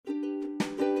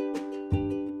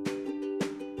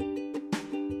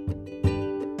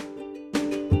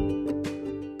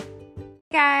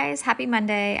guys, happy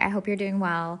Monday. I hope you're doing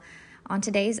well. On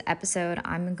today's episode,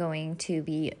 I'm going to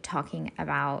be talking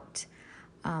about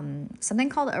something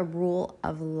called a rule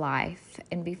of life.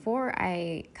 And before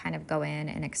I kind of go in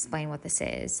and explain what this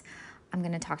is, I'm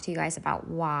going to talk to you guys about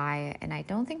why. And I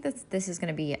don't think this is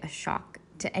going to be a shock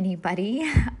to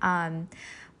anybody.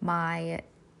 My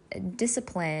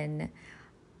discipline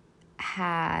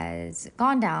has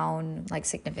gone down like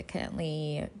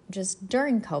significantly just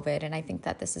during COVID. And I think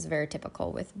that this is very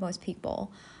typical with most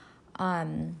people.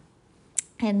 And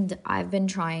I've been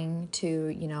trying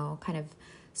to, kind of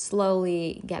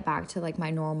slowly get back to like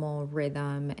my normal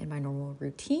rhythm and my normal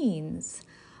routines.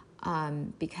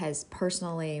 Because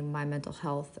personally, my mental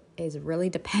health is really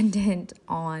dependent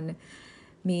on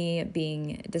me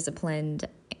being disciplined,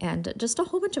 and just a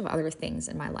whole bunch of other things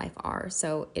in my life are.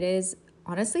 So it is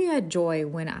honestly a joy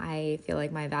when I feel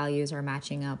like my values are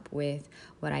matching up with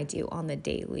what I do on the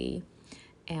daily,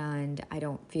 and I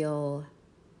don't feel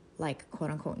like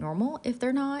quote unquote normal if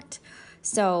they're not.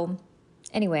 So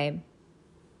anyway,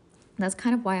 that's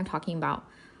kind of why I'm talking about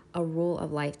a rule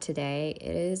of life today.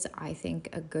 It is, I think,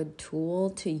 a good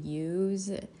tool to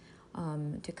use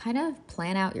to kind of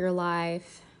plan out your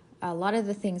life. A lot of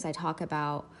the things I talk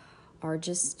about are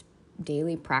just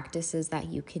daily practices that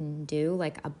you can do,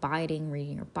 like abiding,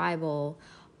 reading your Bible,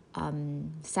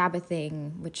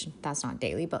 Sabbathing, which that's not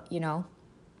daily, but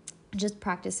just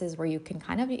practices where you can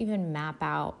kind of even map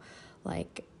out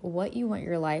like what you want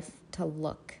your life to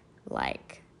look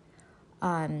like.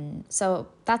 So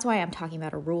that's why I'm talking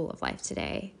about a rule of life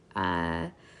today.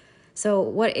 So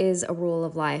what is a rule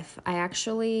of life? I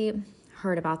actually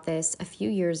heard about this a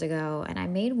few years ago, and I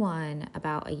made one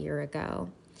about a year ago.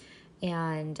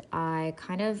 And I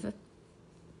kind of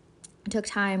took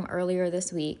time earlier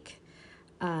this week,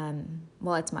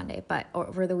 it's Monday, but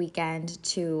over the weekend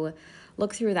to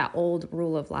look through that old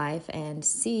rule of life and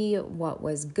see what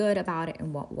was good about it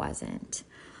and what wasn't.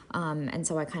 And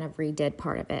so I kind of redid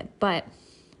part of it. But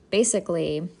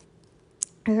basically,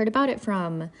 I heard about it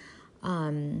from,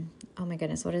 oh my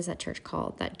goodness, what is that church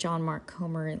called that John Mark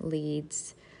Comer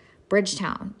leads?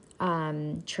 Bridgetown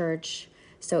Church.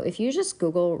 So if you just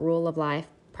Google Rule of Life,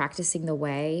 Practicing the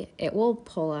Way, it will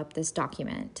pull up this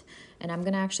document. And I'm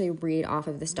going to actually read off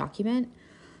of this document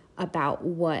about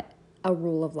what a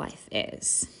rule of life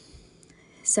is.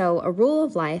 So a rule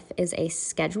of life is a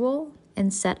schedule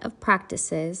and set of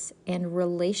practices and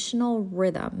relational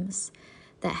rhythms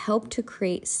that help to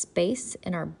create space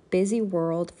in our busy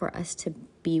world for us to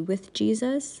be with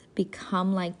Jesus,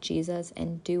 become like Jesus,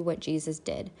 and do what Jesus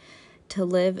did, to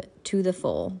live to the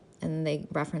full. And they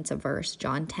reference a verse,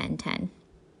 John 10:10.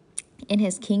 In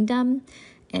his kingdom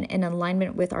and in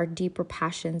alignment with our deeper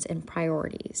passions and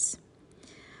priorities.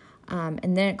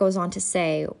 And then it goes on to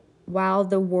say, while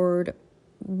the word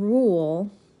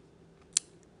rule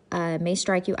may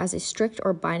strike you as a strict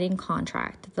or binding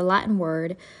contract, the Latin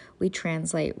word we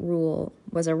translate rule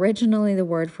was originally the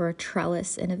word for a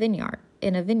trellis in a vineyard.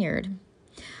 In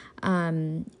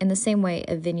the same way,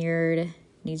 a vineyard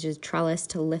needs a trellis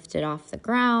to lift it off the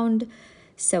ground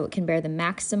so it can bear the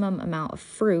maximum amount of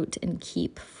fruit and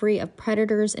keep free of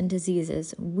predators and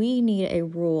diseases. We need a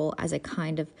rule as a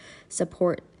kind of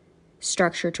support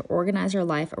structure to organize our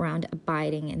life around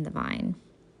abiding in the vine,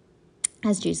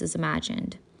 as Jesus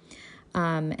imagined.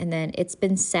 And then it's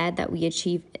been said that we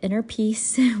achieve inner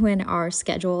peace when our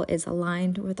schedule is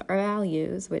aligned with our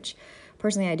values, which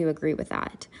personally I do agree with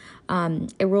that.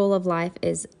 A rule of life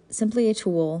is simply a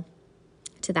tool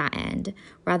to that end,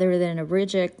 rather than a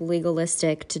rigid,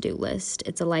 legalistic to-do list.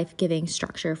 It's a life-giving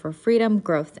structure for freedom,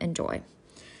 growth, and joy.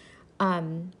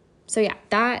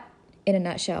 That in a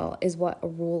nutshell is what a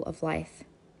rule of life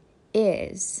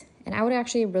is. And I would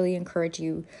actually really encourage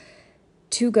you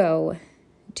to go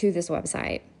to this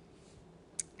website.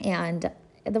 And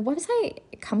the website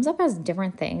comes up as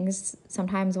different things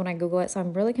sometimes when I Google it, so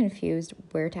I'm really confused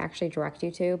where to actually direct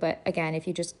you to. But again, if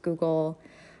you just Google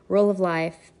Rule of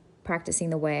Life, Practicing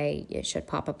the Way, it should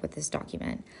pop up with this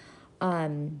document.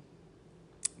 And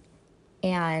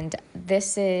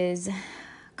this is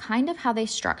kind of how they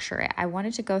structure it. I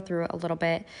wanted to go through it a little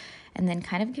bit and then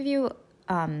kind of give you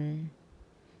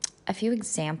a few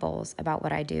examples about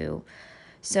what I do.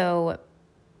 So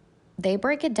they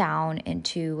break it down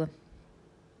into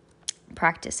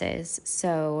practices.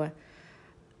 So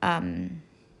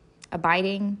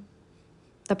abiding,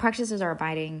 the practices are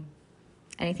abiding,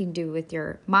 anything to do with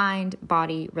your mind,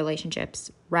 body, relationships,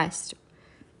 rest,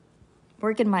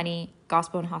 work and money,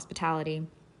 gospel and hospitality.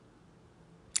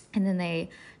 And then they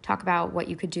talk about what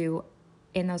you could do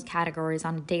in those categories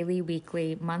on a daily,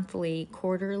 weekly, monthly,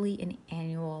 quarterly, and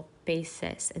annual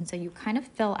basis. And so you kind of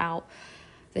fill out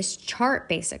this chart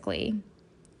basically,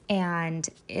 and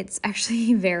it's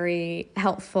actually very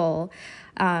helpful.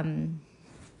 And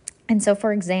so,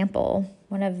 for example,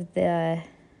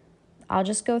 I'll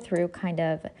just go through kind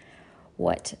of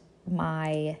what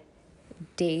my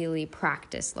daily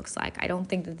practice looks like. I don't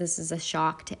think that this is a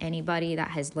shock to anybody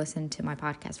that has listened to my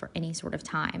podcast for any sort of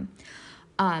time.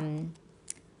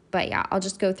 But yeah, I'll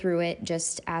just go through it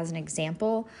just as an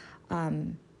example.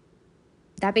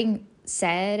 That being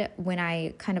said, when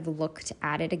I kind of looked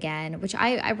at it again, which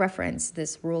I reference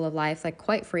this rule of life like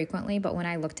quite frequently, but when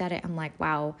I looked at it, I'm like,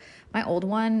 wow, my old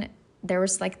one, there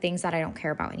was like things that I don't care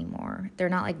about anymore. They're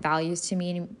not like values to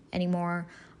me anymore.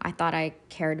 I thought I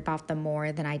cared about them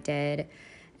more than I did.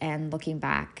 And looking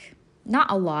back, not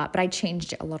a lot, but I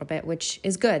changed it a little bit, which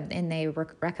is good. And they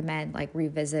recommend like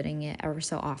revisiting it ever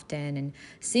so often and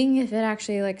seeing if it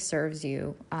actually like serves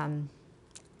you. And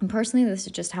personally, this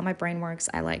is just how my brain works.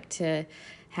 I like to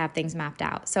have things mapped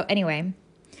out. So anyway,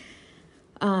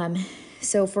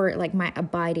 so for like my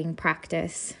abiding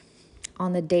practice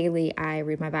on the daily, I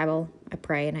read my Bible, I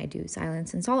pray, and I do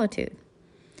silence and solitude.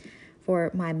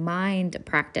 For my mind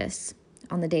practice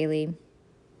on the daily,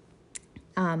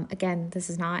 again, this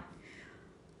is not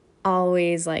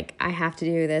always like I have to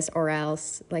do this or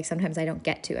else. Like sometimes I don't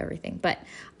get to everything, but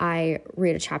I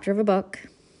read a chapter of a book.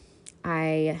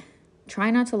 I try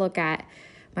not to look at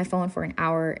my phone for an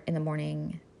hour in the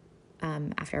morning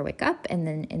after I wake up, and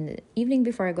then in the evening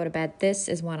before I go to bed. This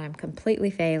is what I'm completely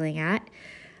failing at.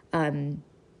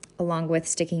 Along with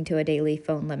sticking to a daily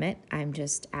phone limit, I'm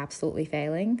just absolutely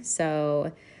failing.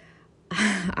 So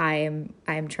I'm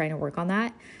trying to work on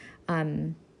that.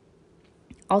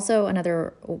 Also,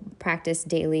 another practice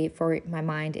daily for my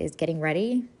mind is getting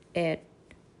ready. It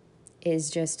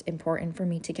is just important for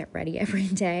me to get ready every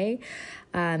day,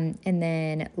 and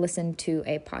then listen to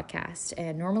a podcast.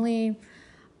 And normally,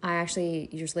 I actually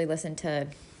usually listen to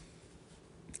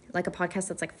like a podcast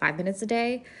that's like 5 minutes a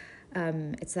day.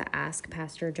 It's the Ask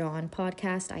Pastor John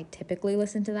podcast. I typically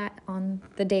listen to that on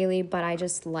the daily, but I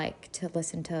just like to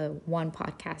listen to one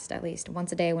podcast at least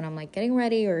once a day when I'm like getting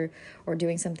ready or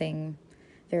doing something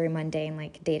very mundane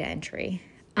like data entry.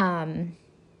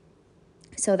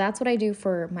 So that's what I do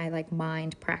for my like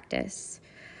mind practice.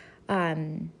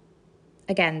 Again,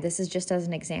 this is just as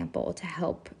an example to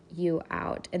help you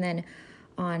out. And then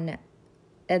on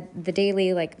the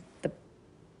daily, like the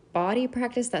body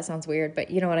practice, that sounds weird,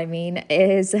 but you know what I mean,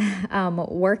 is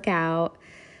workout.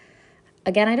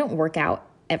 Again, I don't work out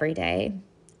every day.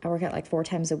 I work out like 4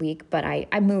 times a week, but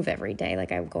I move every day.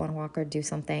 Like I go on a walk or do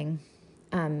something.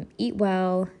 Eat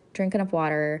well, drink enough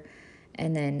water,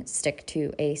 and then stick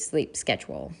to a sleep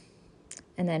schedule.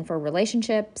 And then for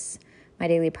relationships, my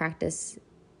daily practices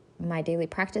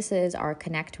are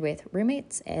connect with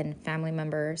roommates and family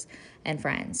members and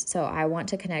friends. So I want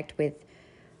to connect with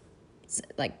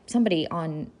like somebody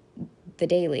on the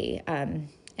daily. And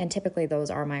typically those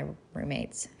are my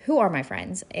roommates who are my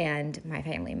friends and my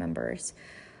family members.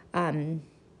 And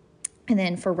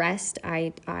then for rest,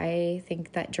 I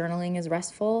think that journaling is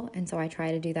restful. And so I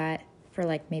try to do that for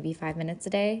like maybe 5 minutes a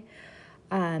day.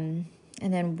 And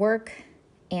then work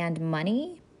and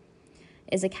money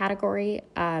is a category.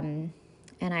 And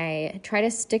I try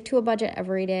to stick to a budget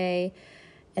every day.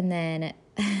 And then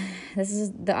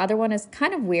the other one is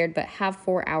kind of weird, but have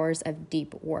 4 hours of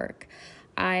deep work.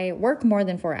 I work more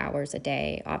than 4 hours a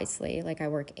day, obviously. Like I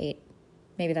work 8.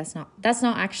 Maybe that's not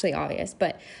actually obvious,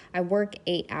 but I work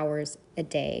 8 hours a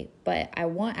day, but I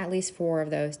want at least 4 of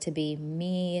those to be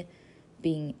me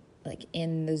being like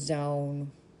in the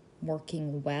zone,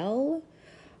 working well.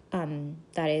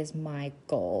 That is my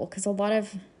goal, because a lot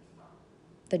of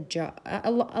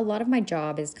my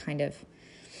job is kind of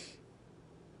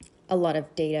a lot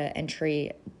of data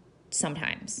entry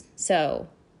sometimes. So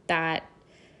that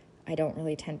I don't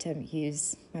really tend to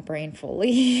use my brain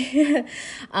fully.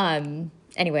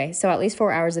 Anyway, so at least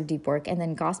 4 hours of deep work. And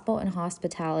then gospel and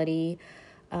hospitality.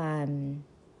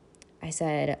 I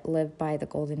said live by the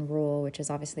golden rule, which is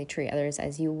obviously treat others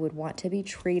as you would want to be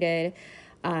treated.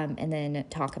 And then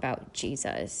talk about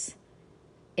Jesus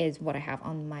is what I have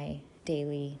on my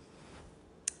daily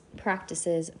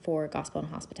practices for gospel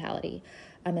and hospitality.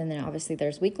 And then obviously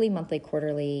there's weekly, monthly,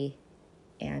 quarterly,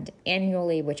 and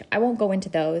annually, which I won't go into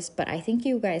those, but I think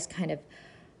you guys kind of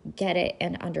get it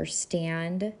and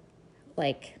understand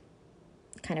like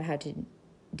kind of how to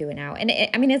do it now. And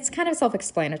it's kind of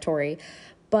self-explanatory,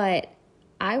 but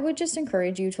I would just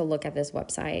encourage you to look at this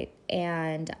website,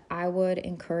 and I would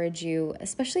encourage you,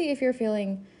 especially if you're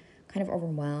feeling kind of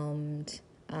overwhelmed,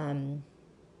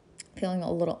 feeling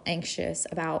a little anxious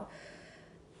about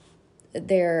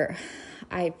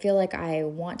I feel like I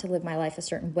want to live my life a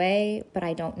certain way, but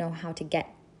I don't know how to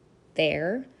get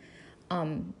there.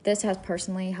 This has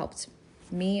personally helped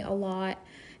me a lot.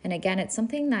 And again, it's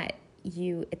something that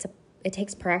it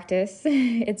takes practice.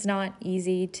 It's not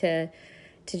easy to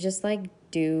just like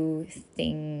do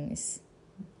things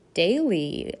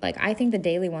daily. Like, I think the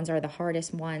daily ones are the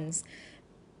hardest ones,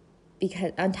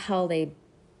 because until they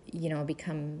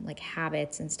become like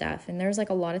habits and stuff. And there's like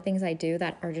a lot of things I do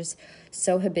that are just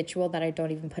so habitual that I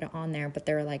don't even put it on there, but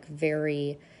they're like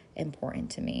very important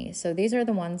to me. So these are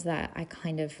the ones that I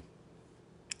kind of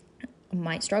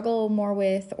might struggle more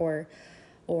with, or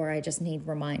I just need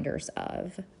reminders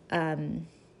of. And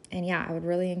yeah, I would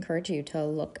really encourage you to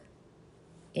look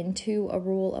into a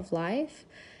rule of life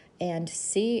and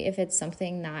see if it's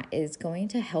something that is going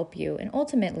to help you. And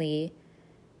ultimately,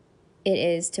 it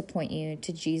is to point you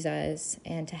to Jesus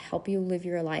and to help you live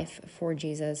your life for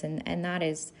Jesus. And that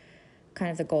is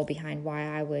kind of the goal behind why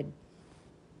I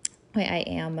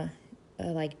am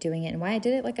like doing it, and why I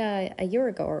did it like a year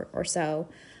ago or so.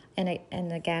 And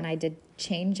again, I did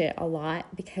change it a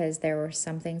lot because there were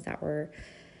some things that were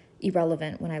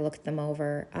irrelevant when I looked them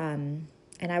over. And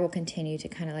I will continue to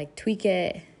kind of like tweak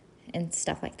it and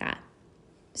stuff like that.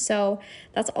 So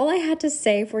that's all I had to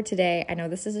say for today. I know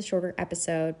this is a shorter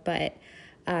episode, but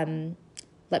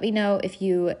let me know if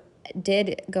you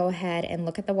did go ahead and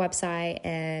look at the website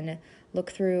and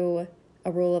look through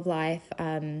a rule of life.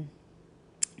 And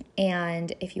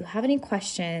if you have any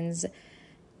questions,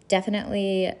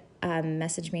 definitely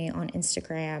message me on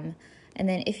Instagram. And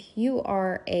then if you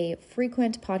are a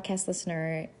frequent podcast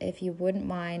listener, if you wouldn't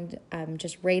mind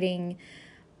just rating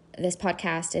this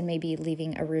podcast and maybe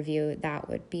leaving a review, that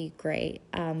would be great.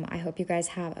 I hope you guys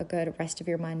have a good rest of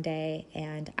your Monday,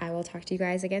 and I will talk to you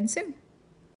guys again soon.